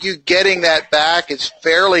chance of you getting that back is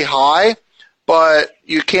fairly high, but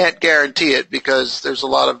you can't guarantee it because there's a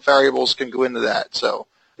lot of variables can go into that. So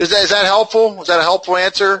is that helpful? Was that a helpful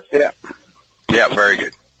answer? Yeah. Yeah, very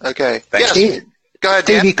good. Okay. Thanks. Yes. Go ahead,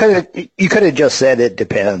 Dan. Steve, you could have just said it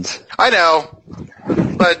depends. I know,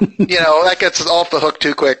 but that gets us off the hook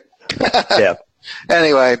too quick. Yeah.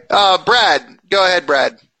 Anyway, Brad, go ahead,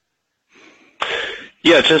 Brad.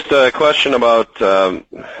 Yeah, just a question about,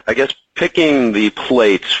 I guess, picking the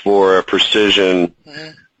plates for precision,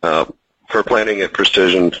 for planting at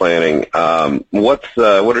precision planting. What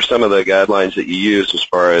are some of the guidelines that you use as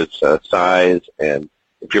far as size? And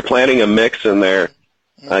if you're planting a mix in there,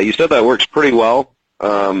 you said that works pretty well.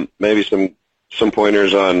 Maybe some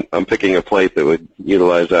pointers on picking a plate that would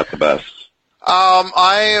utilize that the best.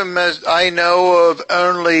 I know of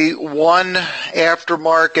only one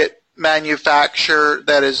aftermarket manufacturer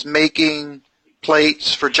that is making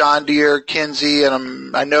plates for John Deere, Kinsey,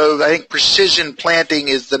 and I think Precision Planting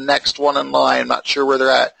is the next one in line. I'm not sure where they're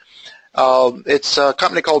at. It's a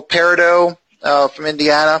company called Peridot from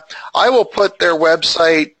Indiana. I will put their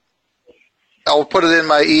website. I'll put it in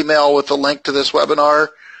my email with a link to this webinar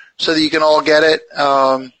so that you can all get it,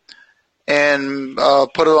 and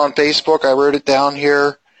put it on Facebook. I wrote it down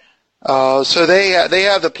here. So they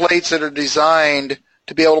have the plates that are designed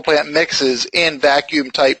to be able to plant mixes in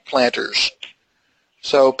vacuum-type planters.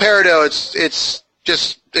 So Peridot, it's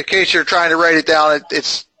just, in case you're trying to write it down,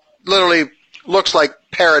 it's literally looks like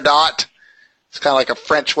Peridot. It's kind of like a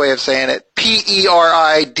French way of saying it.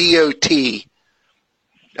 Peridot.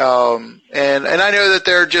 And I know that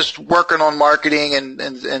they're just working on marketing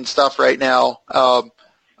and stuff right now. I'm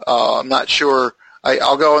not sure.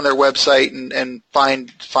 I'll go on their website and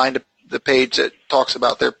find the page that talks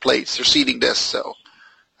about their plates, their seating discs. So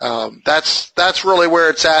that's really where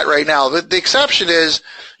it's at right now. The exception is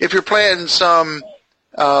if you're planting some,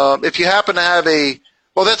 if you happen to have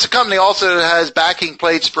that's a company also that has backing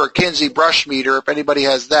plates for a Kinsey brush meter, if anybody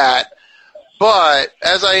has that. But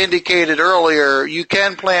as I indicated earlier, you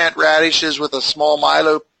can plant radishes with a small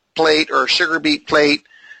milo plate or a sugar beet plate.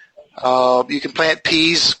 You can plant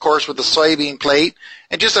peas, of course, with a soybean plate.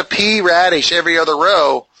 And just a pea radish every other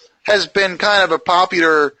row has been kind of a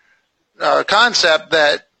popular concept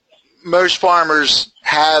that most farmers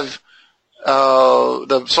have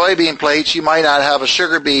the soybean plates. You might not have a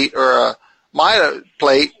sugar beet or a milo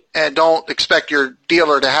plate, and don't expect your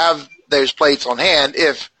dealer to have those plates on hand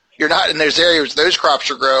if you're not in those areas those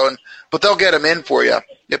crops are growing, but they'll get them in for you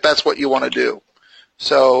if that's what you want to do.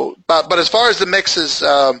 So, but as far as the mixes,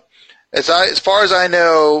 as far as I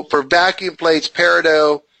know, for vacuum plates,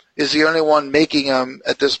 Peridot is the only one making them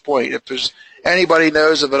at this point. If there's anybody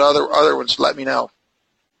knows of it, other ones, let me know.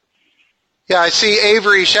 Yeah, I see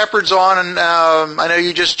Avery Shepard's on, and I know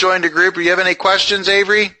you just joined the group. Do you have any questions,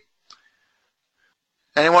 Avery?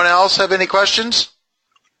 Anyone else have any questions?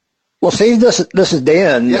 Well, Steve, this is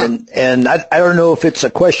Dan, yeah. and I don't know if it's a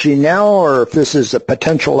question now or if this is a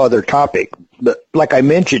potential other topic. But like I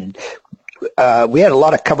mentioned, we had a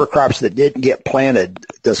lot of cover crops that didn't get planted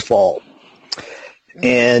this fall.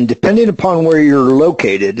 And depending upon where you're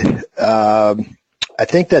located, I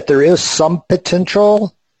think that there is some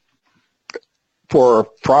potential for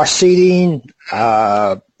frost seeding,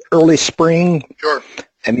 early spring. Sure.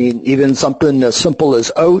 I mean, even something as simple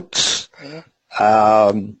as oats.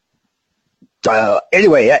 Mm-hmm.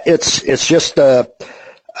 Anyway, it's just I'm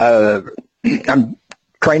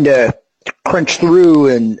trying to crunch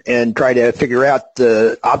through and try to figure out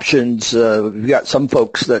the options. We've got some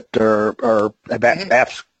folks that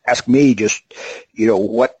have asked me just,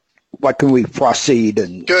 what can we frost seed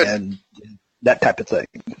and that type of thing.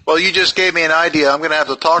 Well, you just gave me an idea. I'm going to have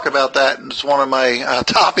to talk about that, and it's one of my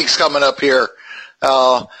topics coming up here.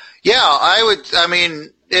 I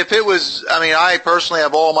personally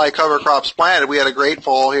have all my cover crops planted. We had a great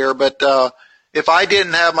fall here, but if I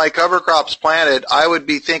didn't have my cover crops planted, I would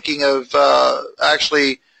be thinking of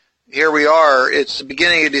actually, here we are, it's the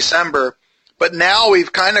beginning of December, but now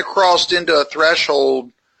we've kind of crossed into a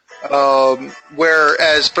threshold,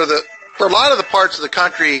 whereas for a lot of the parts of the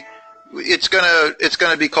country, it's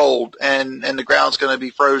gonna be cold and the ground's gonna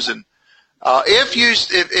be frozen. I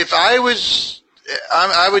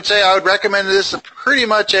would say I would recommend this to pretty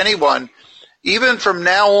much anyone. Even from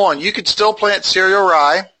now on, you could still plant cereal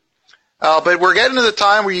rye, but we're getting to the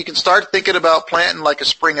time where you can start thinking about planting like a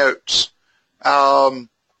spring oats.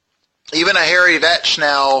 Even a hairy vetch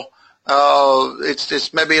now,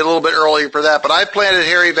 it's maybe a little bit early for that, but I planted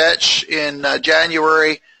hairy vetch in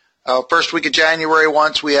January. First week of January,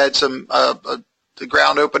 once we had some, the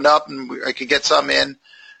ground opened up and I could get some in.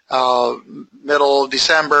 Middle of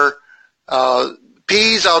December,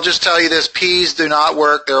 Peas, I'll just tell you this, peas do not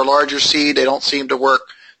work. They're a larger seed. They don't seem to work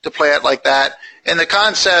to plant like that. And the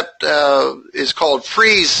concept is called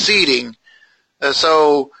freeze seeding.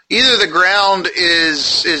 So either the ground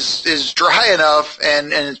is dry enough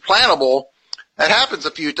and it's plantable. That happens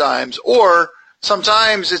a few times. Or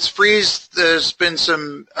sometimes it's freeze. There's been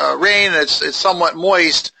some rain and it's somewhat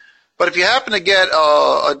moist. But if you happen to get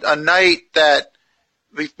a night that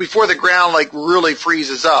before the ground like really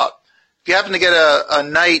freezes up, if you happen to get a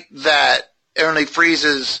night that only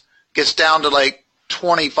gets down to like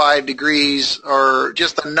 25 degrees or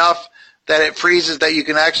just enough that it freezes that you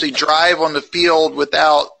can actually drive on the field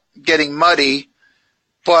without getting muddy,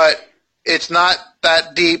 but it's not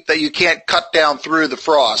that deep that you can't cut down through the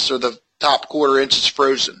frost or the top quarter inch is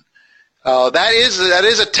frozen. That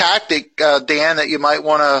is a tactic, Dan, that you might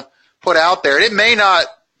want to put out there. It may not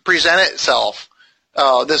present itself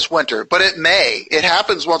this winter, but it may. It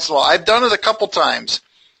happens once in a while. I've done it a couple times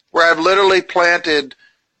where I've literally planted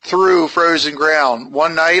through frozen ground.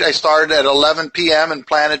 One night I started at 11 p.m. and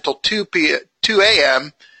planted till 2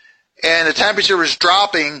 a.m. and the temperature was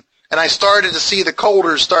dropping, and I started to see the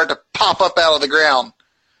colders start to pop up out of the ground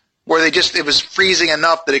where it was freezing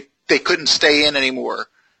enough that they couldn't stay in anymore.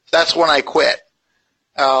 That's when I quit.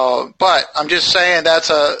 But I'm just saying that's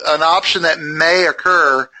an option that may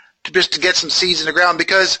occur to get some seeds in the ground,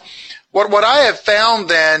 because what I have found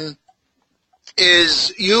then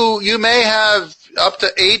is you may have up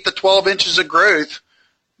to 8 to 12 inches of growth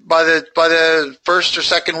by the first or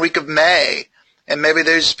second week of May, and maybe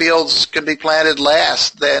those fields can be planted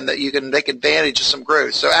last then, that you can take advantage of some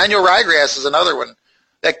growth. So annual ryegrass is another one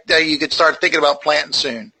that you could start thinking about planting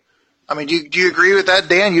soon. I mean, do you agree with that,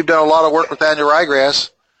 Dan? You've done a lot of work with annual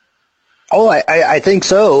ryegrass. Oh, I think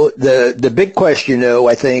so. The big question, though,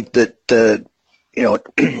 I think that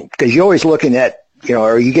because you're always looking at,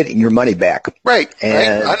 are you getting your money back? Right.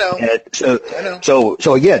 And, right. I know. And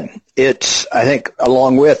so again, it's, I think,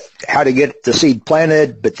 along with how to get the seed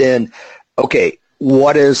planted, but then, okay,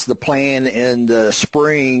 what is the plan in the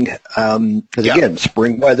spring? Because again,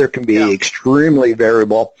 spring weather can be extremely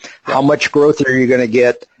variable. Yeah. How much growth are you going to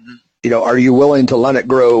get? Are you willing to let it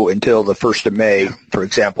grow until the 1st of May, for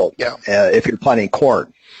example, if you're planting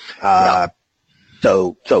corn?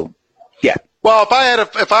 So, yeah. Well,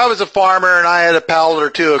 if I was a farmer and I had a pallet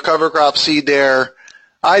or two of cover crop seed there,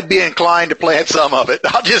 I'd be inclined to plant some of it.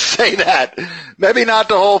 I'll just say that. Maybe not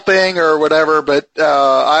the whole thing or whatever, but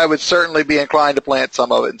I would certainly be inclined to plant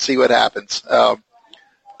some of it and see what happens.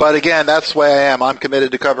 But again, that's the way I am. I'm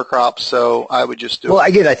committed to cover crops, so I would just do it. Well,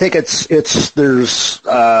 again, I think there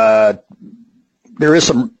is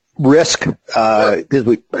some risk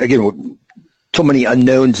because so many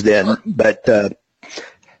unknowns then, but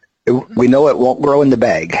we know it won't grow in the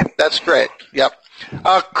bag. That's great. Yep.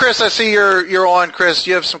 Chris, I see you're on. Chris, do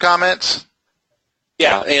you have some comments?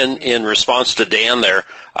 Yeah, in response to Dan there,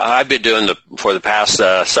 I've been doing for the past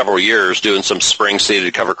several years doing some spring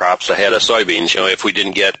seeded cover crops ahead of soybeans. If we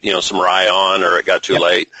didn't get some rye on or it got too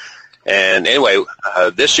late. And anyway,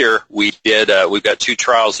 this year we've got 2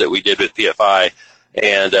 trials that we did with PFI,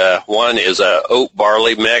 and one is a oat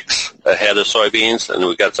barley mix ahead of soybeans, and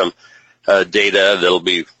we've got some data that'll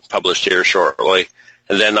be published here shortly.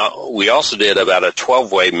 And then we also did about a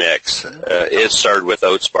 12-way mix. It started with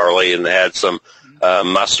oats barley and had some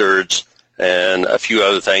mustards and a few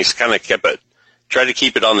other things. Kind of tried to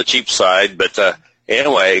keep it on the cheap side, but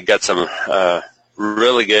anyway, got some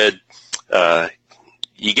really good.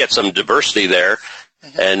 You get some diversity there,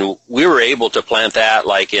 and we were able to plant that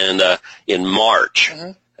like in March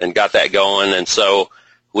and got that going, and so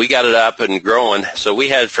we got it up and growing. So we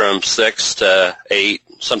had from 6 to 8,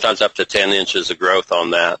 sometimes up to 10 inches of growth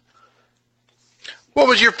on that. What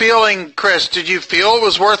was your feeling, Chris? Did you feel it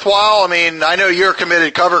was worthwhile? I mean, I know you're a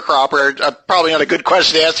committed cover cropper. Probably not a good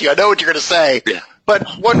question to ask you. I know what you're going to say. Yeah. But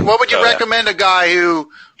what would you recommend a guy who,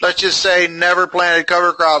 let's just say, never planted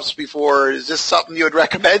cover crops before? Is this something you would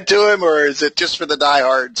recommend to him, or is it just for the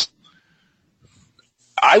diehards?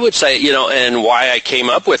 I would say, and why I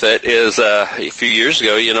came up with it is a few years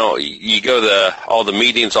ago, you go to all the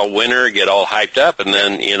meetings all winter, get all hyped up, and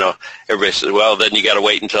then, everybody says, well, then you got to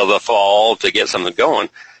wait until the fall to get something going.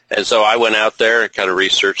 And so I went out there and kind of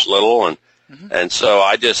researched a little, and so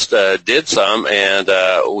I just did some, and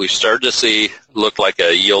we started to look like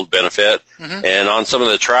a yield benefit. And on some of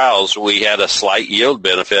the trials, we had a slight yield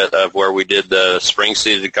benefit of where we did the spring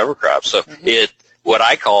seeded cover crop. So what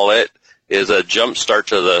I call it, is a jump start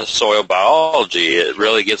to the soil biology. It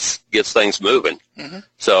really gets things moving.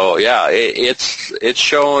 So yeah, it's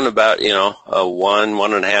showing about a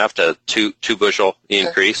 1.5 to 2 bushel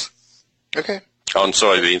increase. Okay. On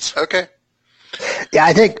soybeans. Okay. Yeah,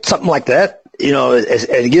 I think something like that, and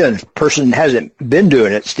again, if a person hasn't been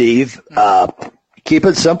doing it, Steve, keep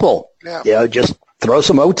it simple. Yeah. Just throw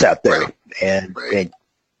some oats out there. Right. And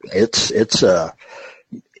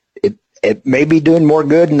it may be doing more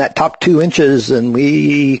good in that top 2 inches than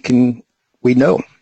we know.